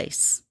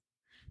workplace,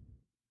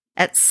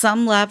 at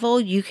some level,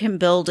 you can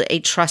build a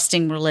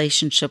trusting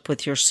relationship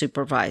with your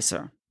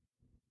supervisor.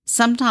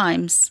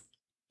 Sometimes,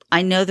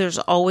 I know there's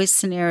always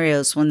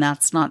scenarios when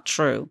that's not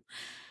true,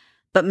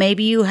 but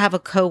maybe you have a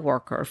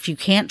coworker. If you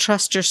can't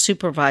trust your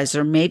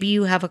supervisor, maybe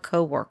you have a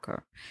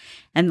coworker,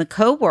 and the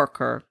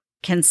coworker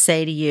can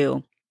say to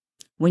you,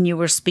 when you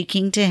were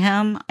speaking to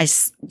him,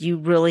 you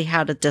really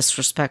had a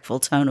disrespectful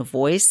tone of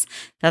voice.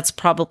 That's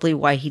probably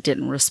why he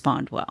didn't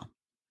respond well.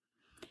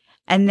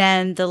 And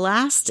then the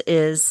last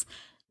is,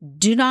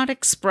 do not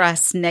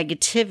express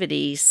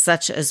negativity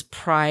such as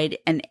pride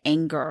and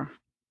anger.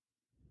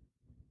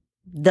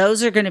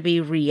 Those are going to be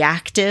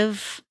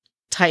reactive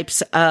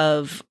types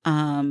of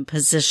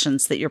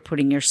positions that you're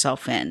putting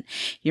yourself in.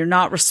 You're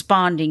not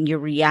responding, you're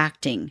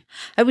reacting.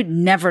 I would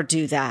never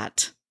do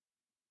that.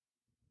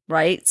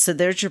 Right? So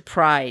there's your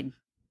pride,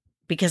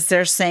 because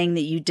they're saying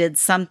that you did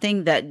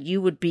something that you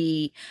would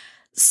be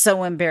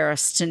so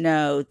embarrassed to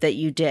know that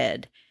you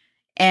did.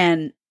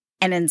 And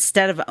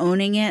instead of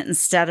owning it,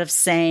 instead of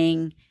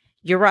saying,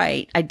 you're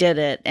right, I did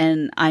it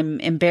and I'm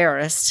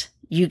embarrassed,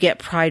 you get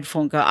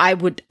prideful and go, I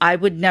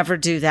would never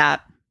do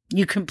that.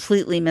 You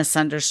completely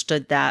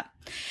misunderstood that.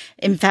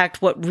 In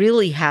fact, what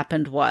really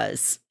happened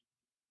was,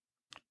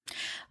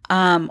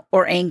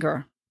 or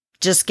anger,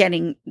 just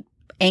getting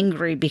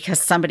angry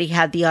because somebody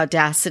had the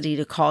audacity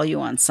to call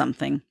you on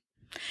something.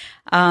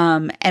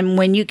 And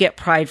when you get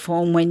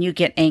prideful and when you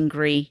get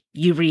angry,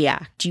 you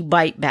react, you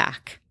bite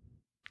back,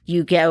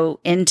 you go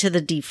into the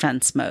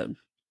defense mode.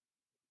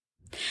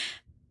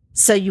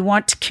 So you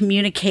want to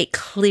communicate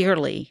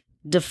clearly,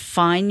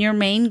 define your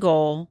main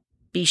goal,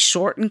 be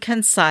short and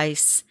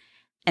concise,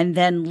 and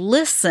then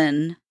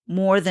listen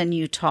more than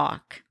you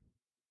talk.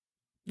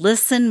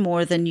 Listen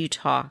more than you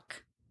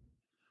talk.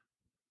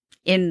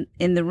 In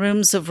the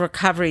rooms of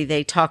recovery,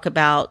 they talk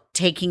about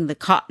taking the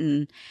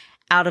cotton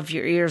out of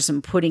your ears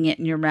and putting it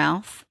in your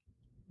mouth.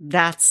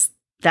 That's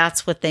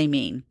what they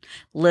mean.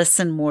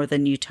 Listen more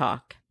than you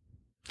talk.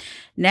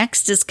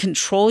 Next is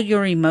control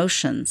your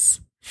emotions.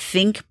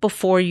 Think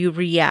before you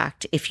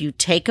react. If you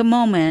take a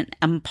moment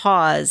and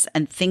pause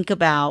and think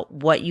about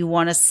what you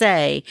want to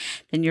say,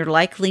 then you're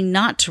likely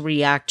not to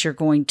react. You're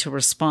going to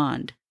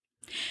respond.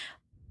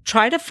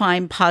 Try to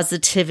find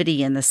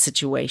positivity in the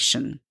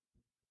situation.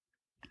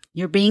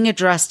 You're being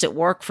addressed at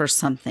work for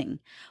something.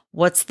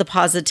 What's the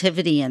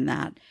positivity in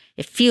that?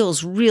 It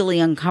feels really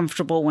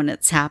uncomfortable when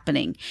it's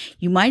happening.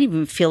 You might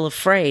even feel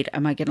afraid.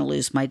 Am I going to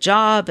lose my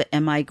job?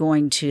 Am I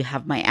going to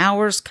have my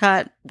hours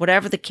cut?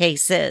 Whatever the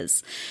case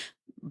is.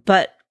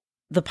 But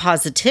the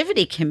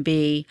positivity can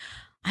be,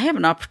 I have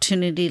an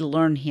opportunity to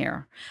learn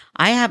here.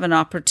 I have an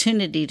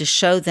opportunity to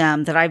show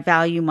them that I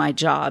value my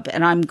job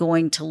and I'm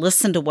going to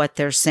listen to what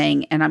they're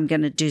saying and I'm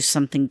going to do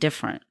something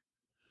different.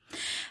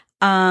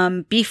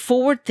 Be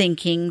forward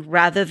thinking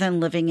rather than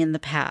living in the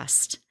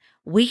past.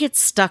 we get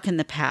stuck in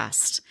the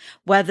past,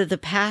 whether the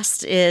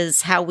past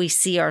is how we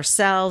see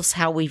ourselves,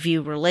 how we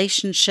view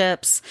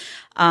relationships,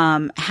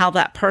 how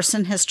that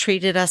person has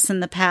treated us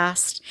in the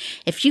past.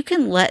 If you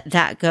can let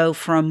that go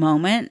for a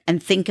moment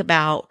and think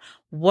about,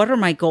 what are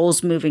my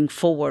goals moving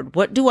forward?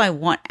 What do I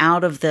want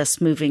out of this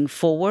moving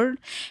forward?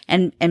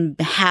 And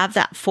have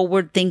that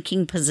forward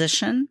thinking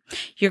position,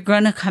 you're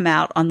going to come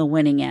out on the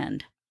winning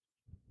end.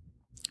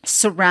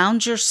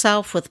 Surround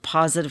yourself with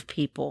positive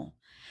people.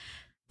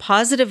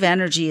 Positive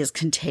energy is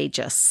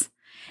contagious.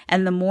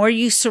 And the more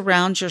you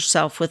surround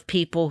yourself with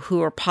people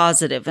who are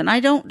positive, and I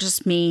don't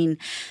just mean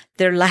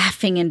they're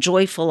laughing and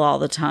joyful all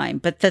the time,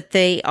 but that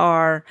they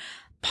are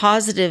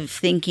positive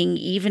thinking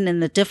even in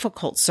the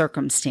difficult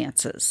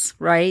circumstances,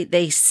 right?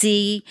 They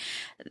see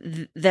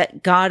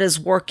that God is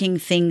working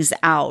things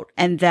out,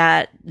 and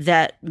that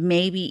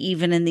maybe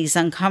even in these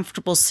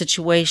uncomfortable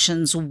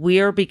situations,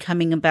 we're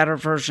becoming a better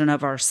version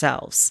of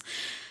ourselves.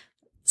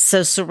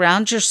 So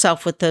surround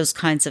yourself with those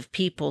kinds of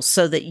people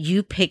so that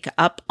you pick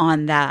up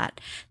on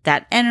that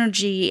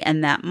energy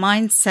and that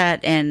mindset,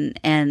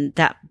 and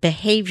that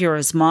behavior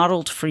is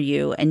modeled for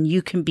you, and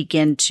you can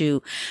begin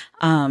to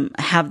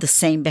have the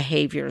same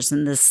behaviors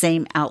and the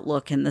same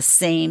outlook and the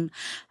same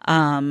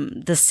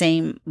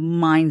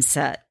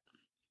mindset.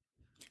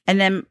 And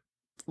then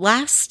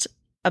last,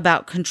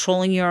 about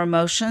controlling your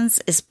emotions,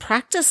 is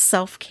practice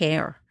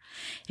self-care.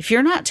 If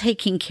you're not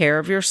taking care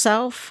of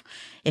yourself,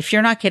 if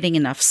you're not getting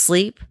enough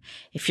sleep,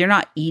 if you're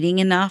not eating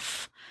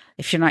enough,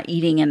 if you're not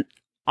eating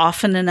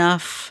often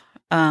enough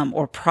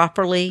or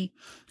properly,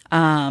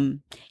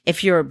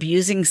 if you're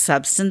abusing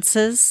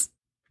substances,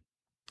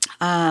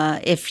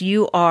 if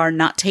you are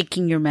not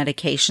taking your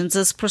medications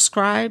as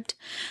prescribed,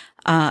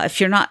 if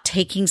you're not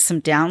taking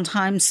some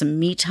downtime, some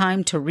me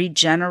time to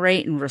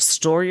regenerate and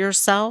restore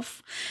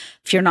yourself,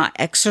 if you're not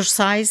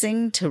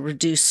exercising to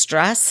reduce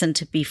stress and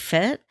to be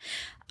fit,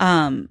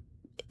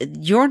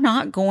 you're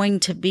not going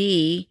to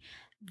be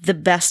the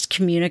best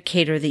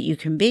communicator that you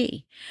can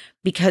be,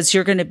 because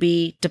you're going to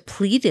be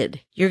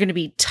depleted. You're going to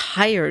be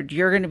tired.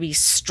 You're going to be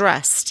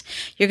stressed.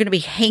 You're going to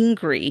be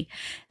hangry.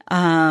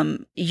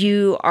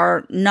 You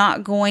are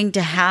not going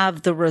to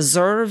have the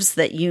reserves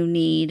that you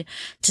need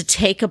to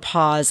take a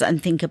pause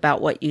and think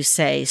about what you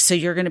say. So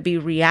you're going to be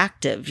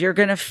reactive. You're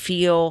going to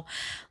feel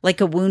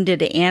like a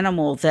wounded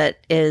animal that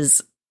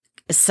is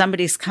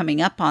somebody's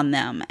coming up on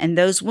them. And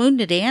those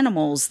wounded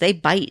animals, they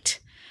bite.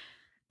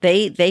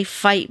 They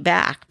fight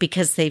back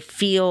because they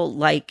feel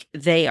like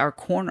they are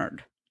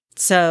cornered.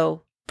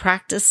 So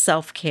practice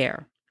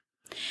self-care.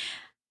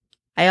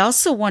 I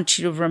also want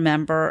you to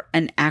remember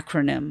an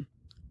acronym.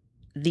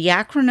 The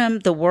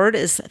acronym, the word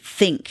is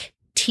THINK,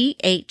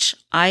 THINK.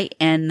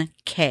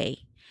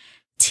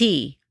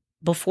 T,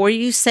 before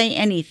you say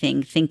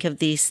anything, think of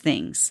these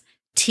things.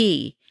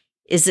 T,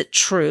 is it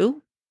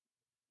true?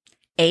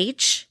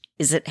 H,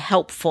 is it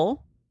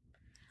helpful?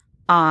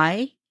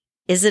 I,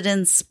 is it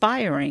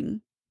inspiring?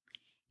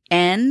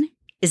 N,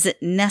 is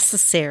it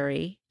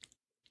necessary?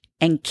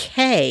 And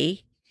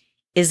K,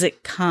 is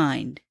it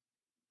kind?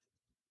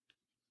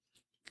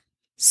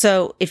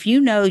 So if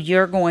you know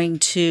you're going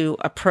to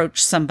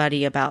approach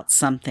somebody about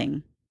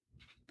something,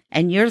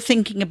 and you're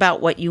thinking about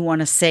what you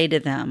want to say to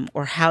them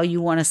or how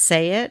you want to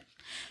say it,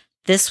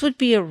 this would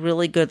be a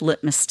really good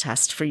litmus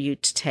test for you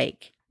to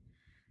take.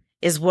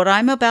 Is what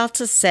I'm about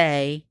to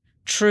say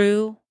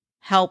true,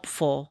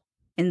 helpful,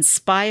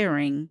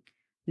 inspiring,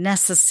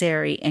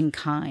 necessary, and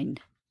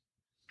kind?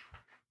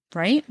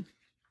 Right?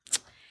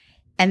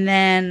 And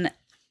then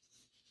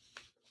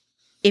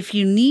if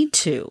you need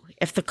to,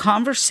 if the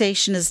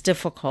conversation is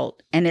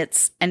difficult and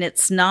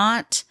it's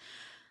not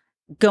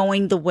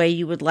going the way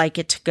you would like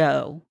it to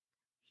go,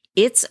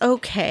 it's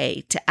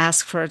okay to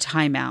ask for a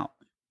timeout.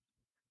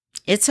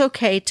 It's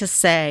okay to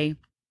say,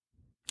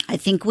 I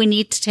think we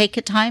need to take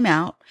a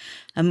timeout.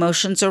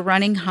 Emotions are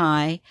running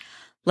high.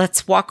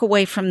 Let's walk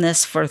away from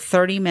this for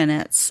 30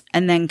 minutes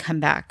and then come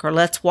back. Or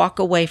let's walk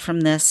away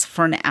from this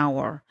for an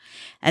hour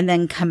and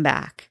then come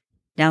back.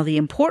 Now, the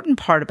important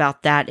part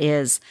about that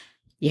is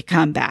you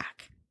come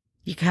back.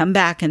 You come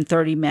back in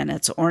 30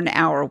 minutes or an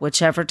hour,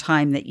 whichever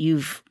time that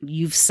you've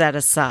set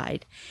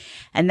aside.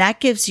 And that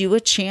gives you a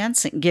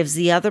chance. It gives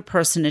the other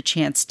person a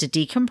chance to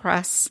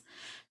decompress,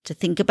 to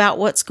think about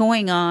what's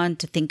going on,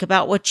 to think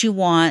about what you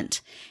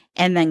want,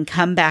 and then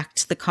come back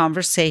to the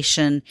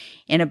conversation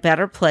in a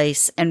better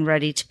place and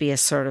ready to be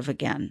assertive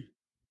again.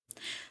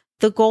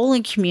 The goal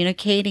in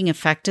communicating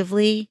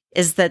effectively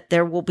is that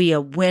there will be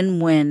a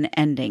win-win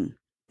ending,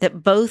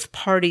 that both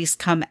parties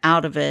come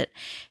out of it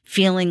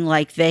feeling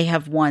like they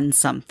have won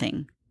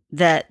something,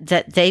 that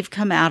they've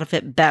come out of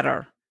it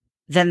better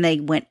than they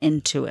went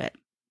into it.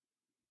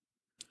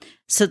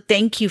 So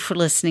thank you for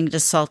listening to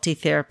Salty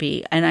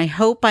Therapy. And I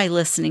hope by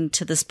listening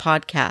to this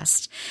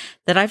podcast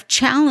that I've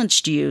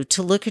challenged you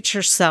to look at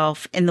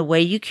yourself in the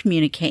way you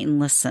communicate and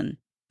listen.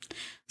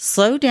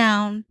 Slow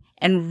down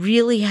and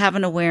really have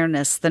an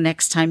awareness the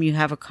next time you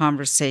have a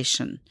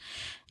conversation.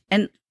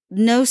 And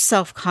no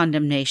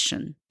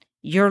self-condemnation.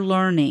 You're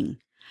learning.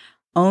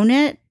 Own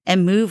it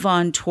and move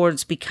on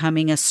towards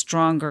becoming a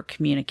stronger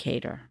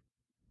communicator.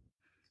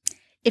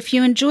 If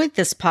you enjoyed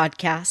this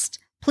podcast,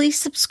 please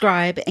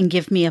subscribe and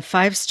give me a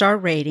 5-star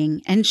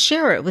rating and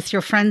share it with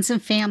your friends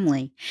and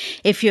family.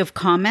 If you have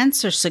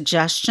comments or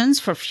suggestions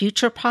for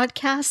future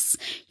podcasts,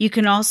 you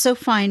can also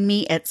find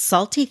me at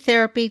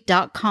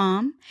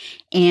saltytherapy.com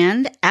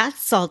and at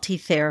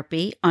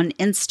saltytherapy on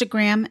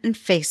Instagram and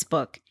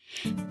Facebook.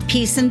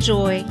 Peace and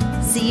joy.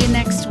 See you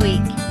next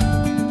week.